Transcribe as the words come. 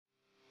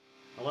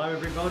Hello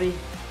everybody,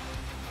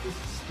 this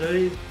is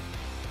Steve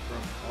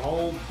from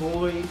Old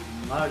Boy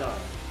Moto.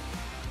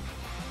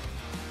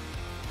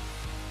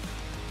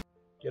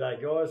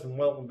 G'day guys and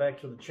welcome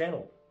back to the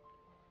channel.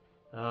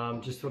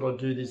 Just thought I'd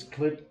do this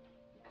clip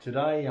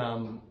today.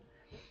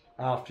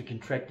 After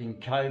contracting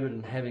COVID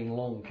and having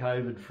long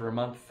COVID for a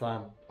month,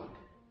 I've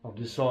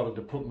decided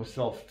to put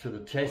myself to the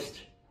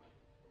test.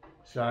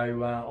 So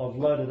I've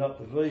loaded up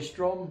the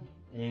VStrom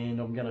and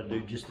I'm going to do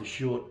just a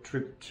short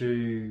trip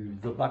to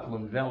the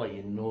Buckland Valley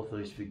in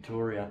northeast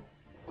Victoria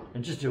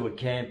and just do a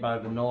camp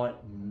overnight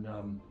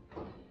and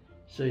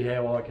see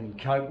how I can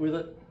cope with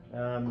it.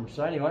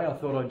 So anyway, I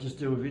thought I'd just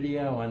do a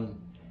video and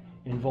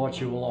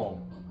invite you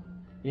along.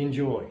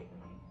 Enjoy.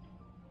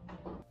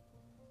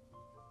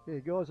 Yeah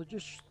guys, I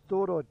just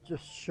thought I'd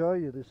just show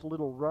you this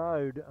little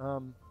road.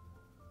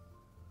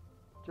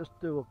 Just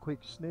do a quick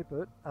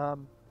snippet.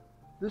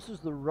 This is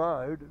the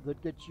road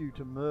that gets you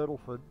to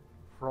Myrtleford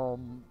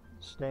from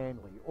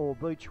Stanley or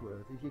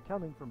Beechworth. If you're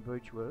coming from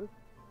Beechworth,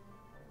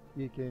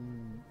 you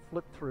can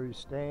flip through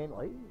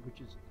Stanley, which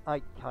is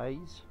 8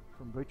 k's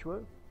from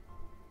Beechworth.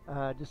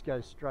 Just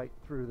go straight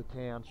through the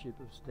township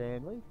of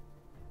Stanley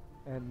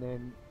and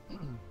then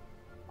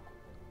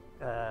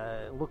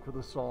look for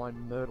the sign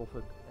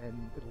Myrtleford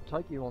and it'll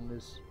take you on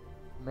this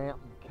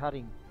mountain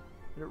cutting.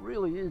 And it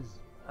really is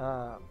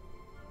a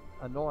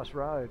nice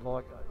road.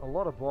 Like a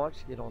lot of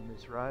bikes get on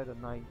this road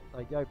and they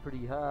go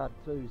pretty hard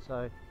too,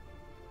 so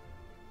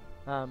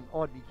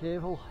I'd be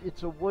careful.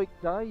 It's a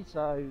weekday,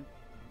 so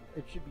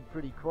it should be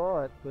pretty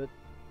quiet, but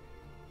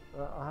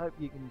I hope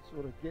you can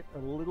sort of get a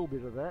little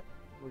bit of that.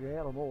 Look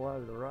out, I'm all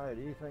over the road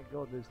here, thank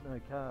God there's no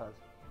cars.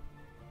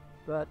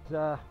 But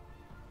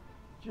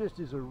just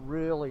is a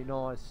really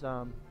nice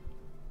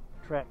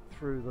track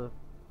through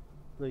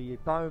the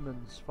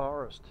Bowman's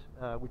Forest,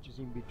 which is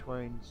in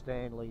between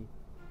Stanley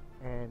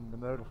and the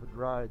Myrtleford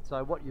Road.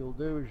 So what you'll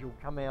do is you'll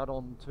come out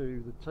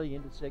onto the T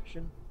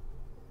intersection,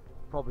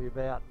 probably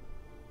about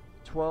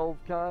 12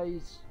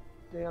 k's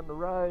down the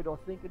road, I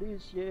think it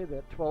is, yeah,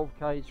 about 12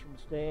 k's from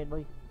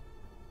Stanley,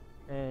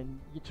 and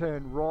you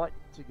turn right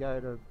to go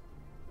to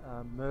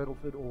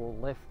Myrtleford or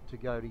left to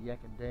go to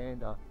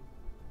Yakandanda.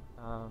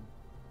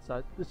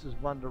 So this is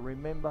one to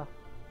remember,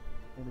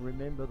 and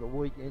remember the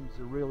weekends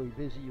are really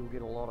busy. You'll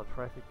get a lot of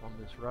traffic on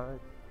this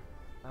road.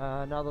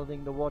 Another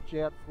thing to watch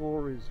out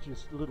for is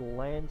just little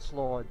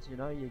landslides, you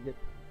know, you get,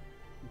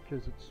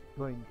 because it's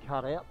been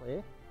cut out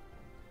there.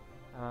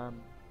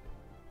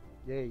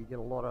 Yeah, you get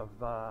a lot of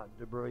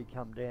debris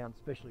come down,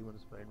 especially when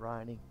it's been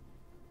raining.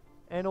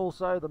 And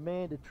also the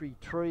mandatory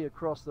tree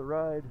across the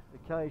road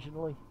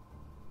occasionally.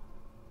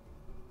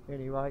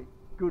 Anyway,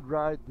 good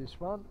road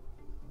this one,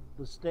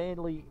 the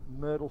Stanley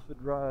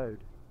Myrtleford Road.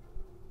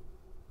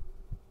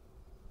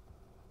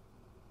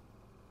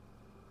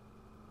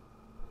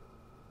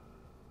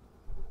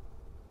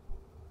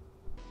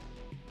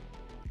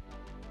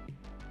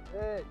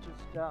 Yeah,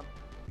 just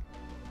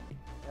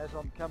as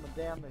I'm coming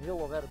down the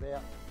hill, I've had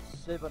about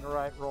 7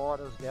 or 8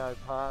 riders go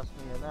past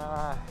me and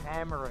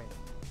hammering.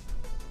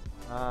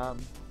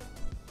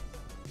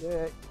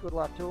 Yeah, good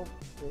luck to them.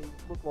 They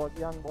look like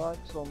young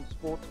blokes on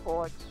sports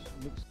bikes.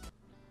 Mixed.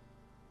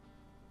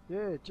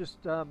 Yeah,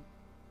 just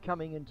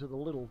coming into the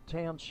little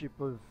township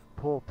of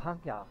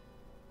Porpunka. I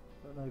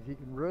don't know if you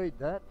can read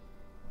that.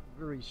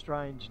 Very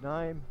strange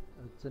name.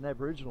 It's an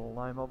Aboriginal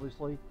name,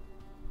 obviously.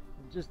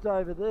 And just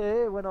over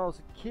there, when I was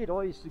a kid,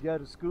 I used to go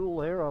to school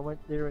there. I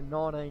went there in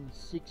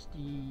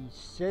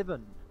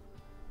 1967.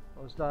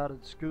 I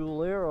started school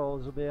there. I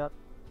was about,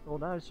 oh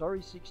no,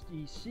 sorry,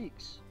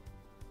 66.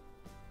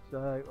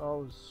 So I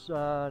was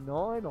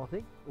 9, I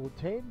think, or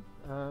 10.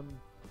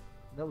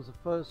 That was the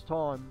first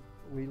time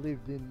we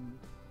lived in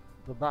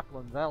the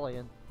Buckland Valley,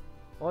 and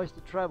I used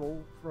to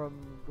travel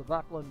from the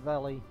Buckland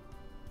Valley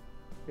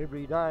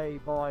every day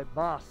by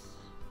bus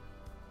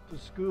to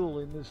school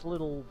in this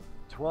little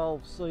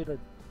 12-seater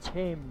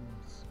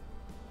Thames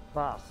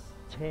bus.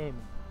 Thames.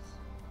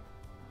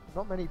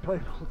 Not many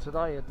people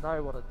today would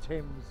know what a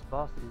Thames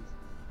bus is.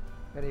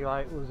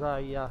 Anyway,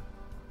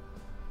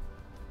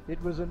 it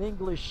was an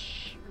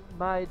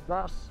English-made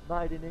bus,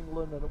 made in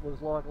England, and it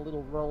was like a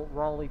little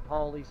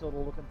roly-poly sort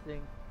of looking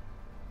thing.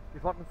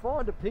 If I can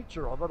find a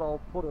picture of it,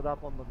 I'll put it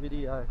up on the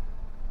video.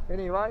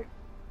 Anyway,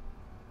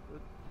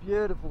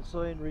 beautiful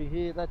scenery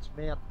here. That's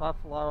Mount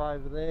Buffalo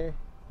over there.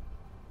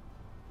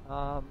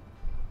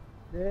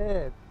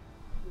 Yeah,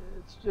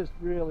 it's just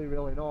really,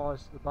 really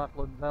nice, the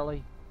Buckland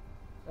Valley.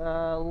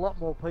 A lot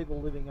more people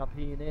living up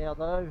here now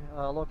though.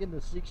 Like in the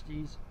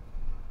 60s,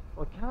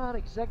 I can't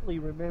exactly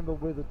remember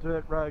where the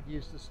dirt road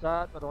used to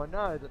start, but I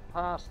know that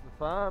past the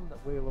farm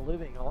that we were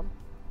living on,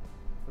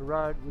 the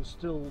road was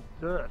still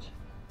dirt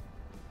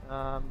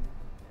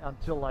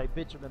until they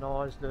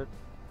bitumenised it,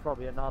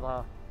 probably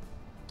another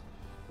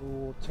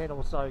 10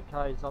 or so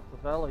k's up the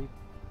valley.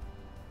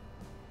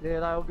 Yeah,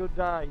 they were good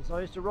days.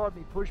 I used to ride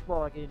my push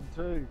bike in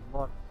too,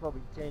 like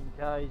probably 10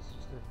 k's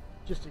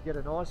just to get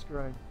an ice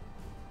cream.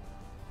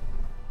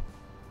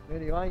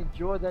 Anyway,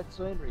 enjoy that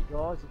scenery,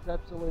 guys. It's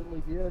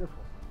absolutely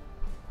beautiful.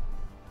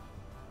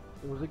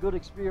 it was a good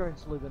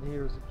experience living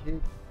here as a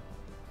kid.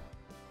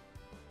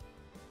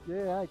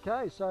 Yeah,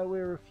 okay, so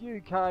we're a few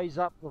k's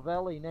up the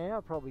valley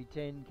now, probably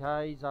 10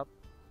 k's up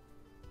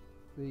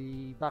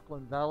the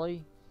Buckland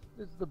Valley.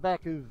 This is the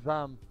back of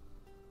Mount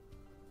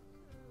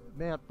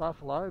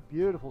Buffalo.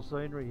 Beautiful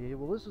scenery here.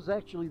 Well, this is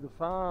actually the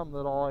farm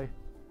that I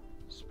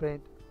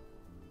spent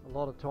a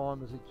lot of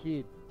time as a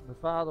kid. My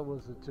father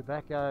was a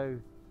tobacco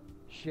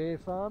share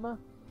farmer.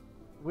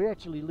 We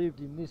actually lived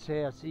in this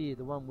house here,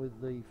 the one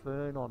with the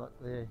fern on it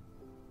there.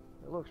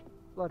 It looks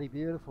bloody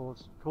beautiful.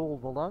 It's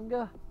called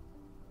Valunga.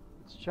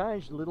 It's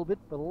changed a little bit,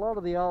 but a lot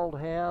of the old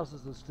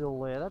houses are still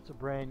there. That's a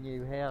brand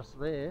new house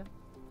there.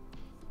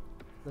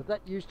 But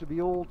that used to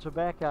be all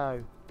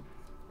tobacco,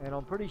 and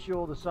I'm pretty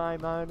sure the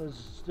same owners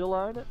still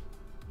own it.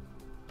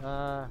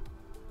 I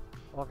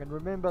can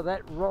remember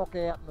that rock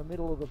out in the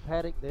middle of the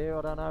paddock there.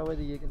 I don't know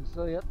whether you can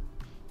see it,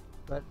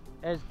 but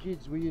as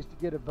kids we used to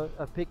get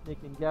a picnic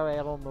and go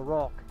out on the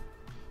rock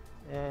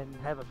and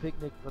have a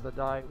picnic for the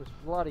day. It was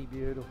bloody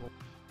beautiful.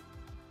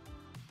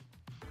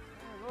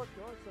 Alright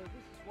guys, so this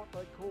is what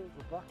they call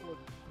the Buckland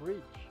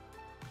Bridge,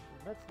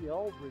 and that's the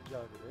old bridge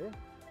over there.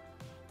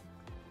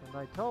 And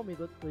they told me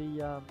that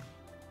the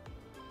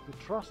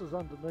trusses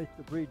underneath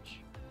the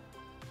bridge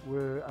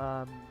were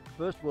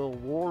First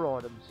World War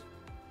items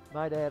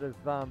made out of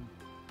the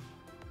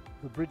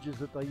bridges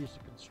that they used to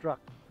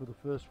construct for the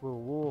First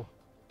World War.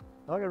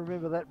 I can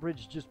remember that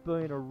bridge just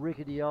being a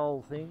rickety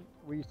old thing.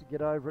 We used to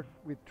get over it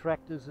with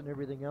tractors and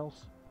everything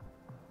else.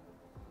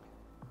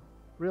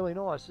 Really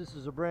nice. This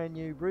is a brand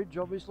new bridge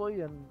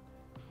obviously, and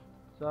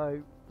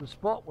so the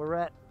spot we're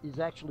at is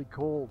actually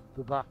called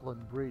the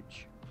Buckland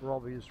Bridge for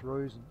obvious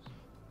reasons.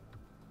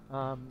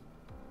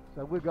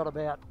 So we've got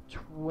about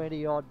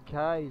 20 odd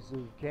k's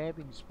of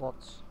camping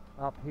spots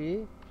up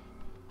here.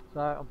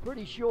 So I'm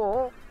pretty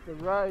sure the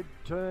road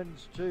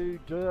turns to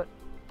dirt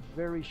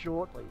very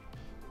shortly.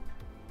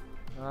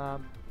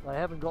 They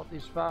haven't got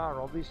this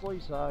far obviously,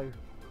 so,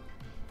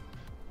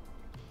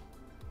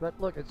 but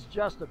look, it's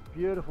just a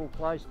beautiful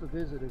place to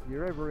visit. If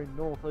you're ever in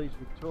northeast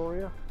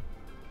Victoria,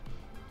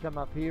 come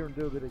up here and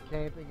do a bit of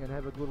camping and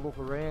have a good look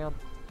around.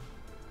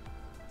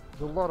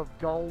 There's a lot of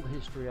gold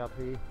history up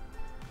here.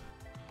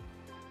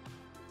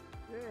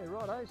 Yeah,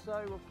 righto,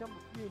 so we've come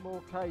a few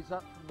more k's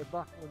up from the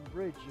Buckland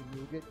Bridge and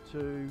you'll get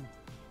to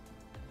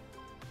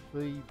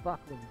the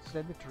Buckland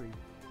Cemetery.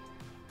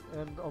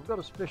 And I've got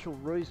a special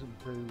reason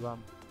to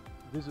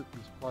visit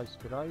this place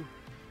today.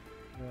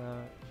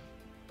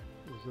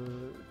 There's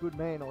a good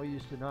man I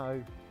used to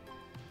know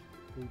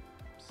who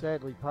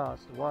sadly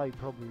passed away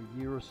probably a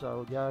year or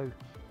so ago.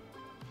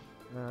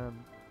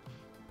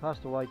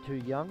 Passed away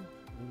too young.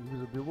 He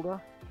was a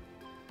builder.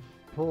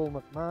 Paul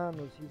McMahon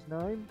was his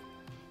name,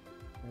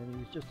 and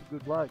he was just a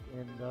good bloke,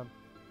 and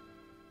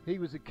he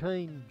was a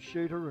keen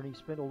shooter and he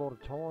spent a lot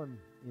of time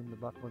in the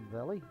Buckland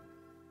Valley,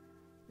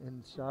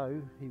 and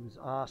so he was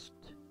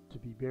asked to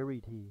be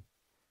buried here,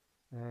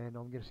 and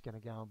I'm just going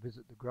to go and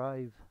visit the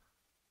grave.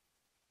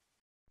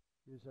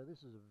 Yeah, so this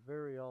is a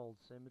very old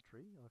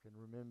cemetery. I can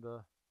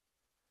remember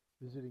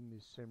visiting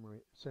this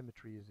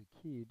cemetery as a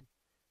kid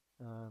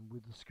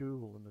with the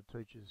school, and the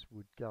teachers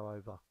would go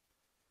over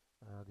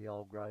the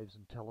old graves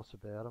and tell us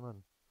about them.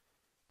 And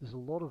there's a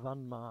lot of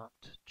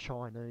unmarked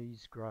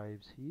Chinese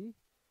graves here,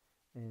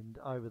 and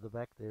over the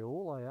back there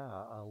all they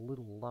are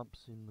little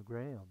lumps in the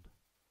ground.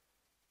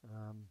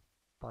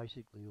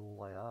 Basically all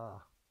they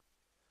are.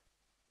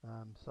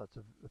 So it's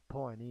a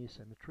pioneer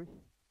cemetery.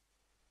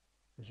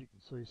 As you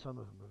can see, some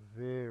of them are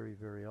very,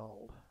 very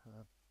old.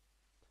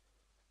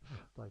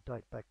 They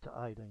date back to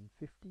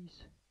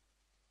 1850s.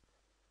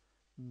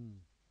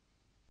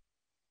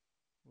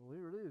 Well,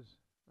 here it is.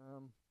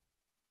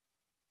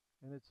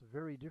 And it's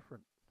very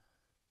different.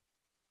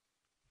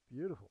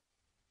 Beautiful.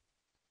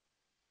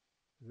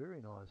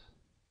 Very nice.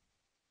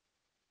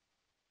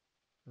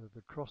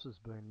 The cross has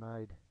been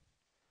made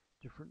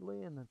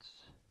differently, and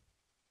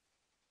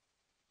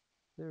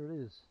there it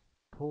is.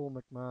 Paul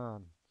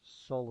McMahon,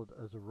 solid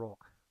as a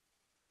rock.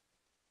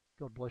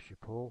 God bless you,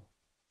 Paul.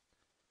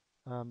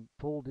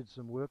 Paul did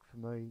some work for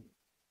me.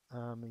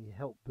 He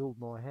helped build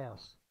my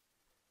house,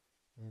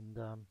 and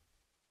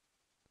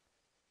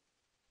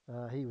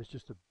he was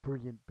just a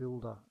brilliant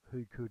builder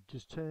who could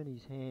just turn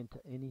his hand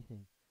to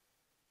anything.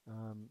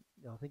 I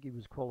think he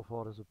was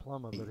qualified as a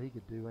plumber, but he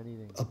could do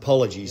anything.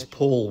 Apologies,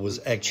 Paul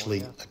was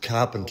actually a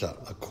carpenter,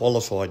 a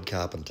qualified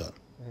carpenter.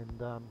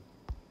 And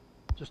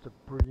just a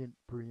brilliant,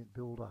 brilliant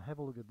builder. Have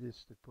a look at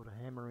this. They've put a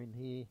hammer in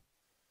here,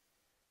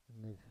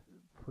 and they've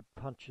put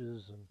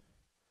punches, and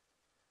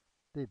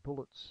they're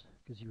bullets,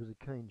 because he was a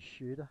keen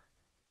shooter.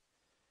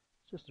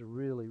 Just a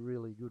really,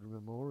 really good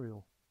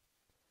memorial.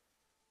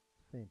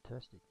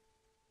 Fantastic.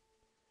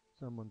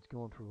 Someone's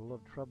gone through a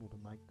lot of trouble to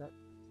make that.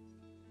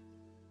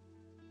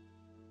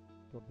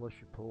 God bless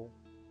you, Paul.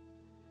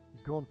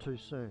 He's gone too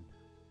soon.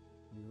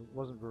 He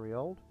wasn't very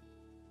old.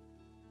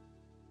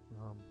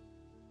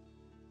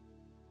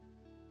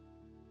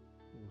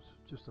 It was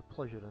just a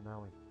pleasure to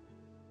know him.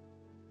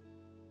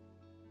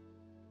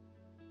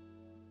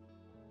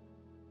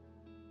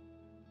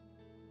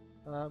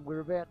 We're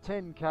about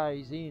 10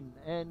 k's in,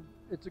 and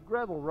it's a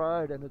gravel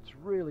road, and it's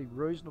really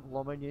reasonable.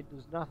 I mean,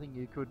 there's nothing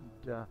you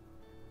couldn't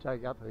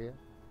take up here.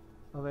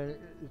 I mean,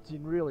 it's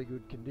in really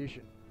good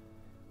condition.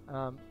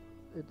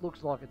 It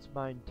looks like it's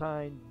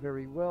maintained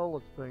very well.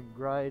 It's been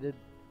graded.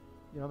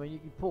 You know, I mean, you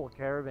can pull a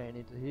caravan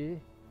into here.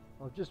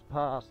 I've just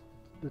passed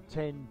the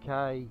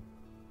 10k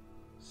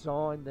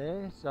sign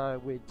there, so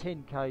we're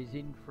 10 k's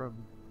in from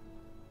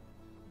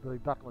the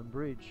Buckland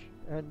Bridge,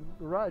 and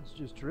the road's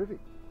just terrific.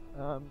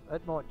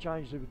 It might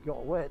change if it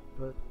got wet,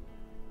 but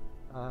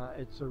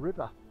it's a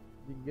ripper.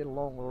 You can get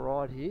along all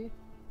right here.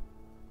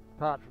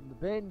 Apart from the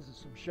bends, there's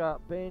some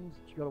sharp bends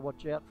that you've got to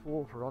watch out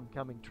for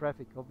oncoming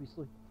traffic,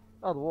 obviously.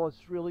 Otherwise,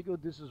 it's really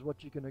good. This is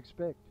what you can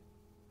expect.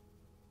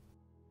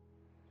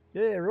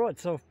 Yeah, right,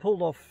 so I've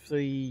pulled off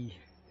the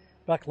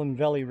Buckland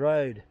Valley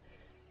Road.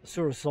 I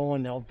saw a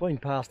sign now. I've been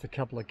past a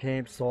couple of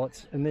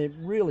campsites, and they're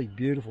really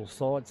beautiful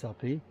sites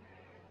up here.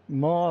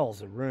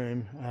 Miles of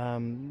room.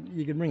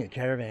 You can bring a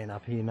caravan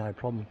up here, no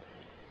problem.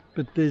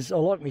 But I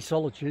like my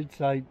solitude,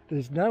 so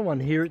there's no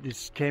one here at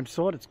this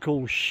campsite. It's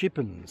called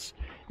Shippens,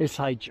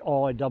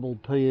 Shippens,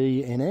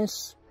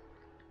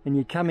 and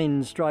you come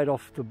in straight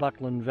off the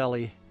Buckland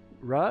Valley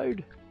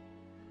Road,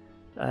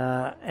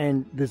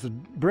 and there's a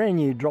brand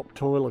new drop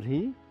toilet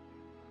here.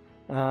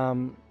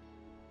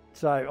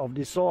 So I've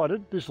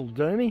decided this will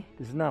do me.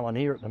 There's no one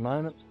here at the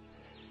moment.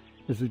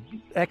 There's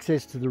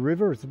access to the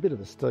river. It's a bit of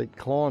a steep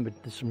climb,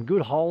 but there's some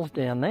good holes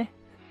down there,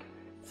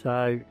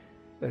 so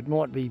it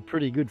might be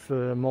pretty good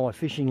for my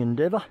fishing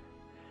endeavour.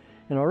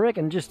 And I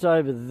reckon just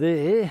over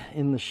there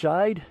in the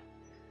shade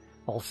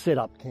I'll set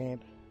up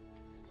camp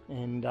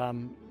and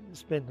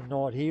spend the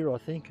night here, I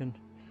think, and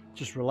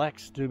just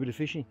relax, do a bit of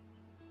fishing.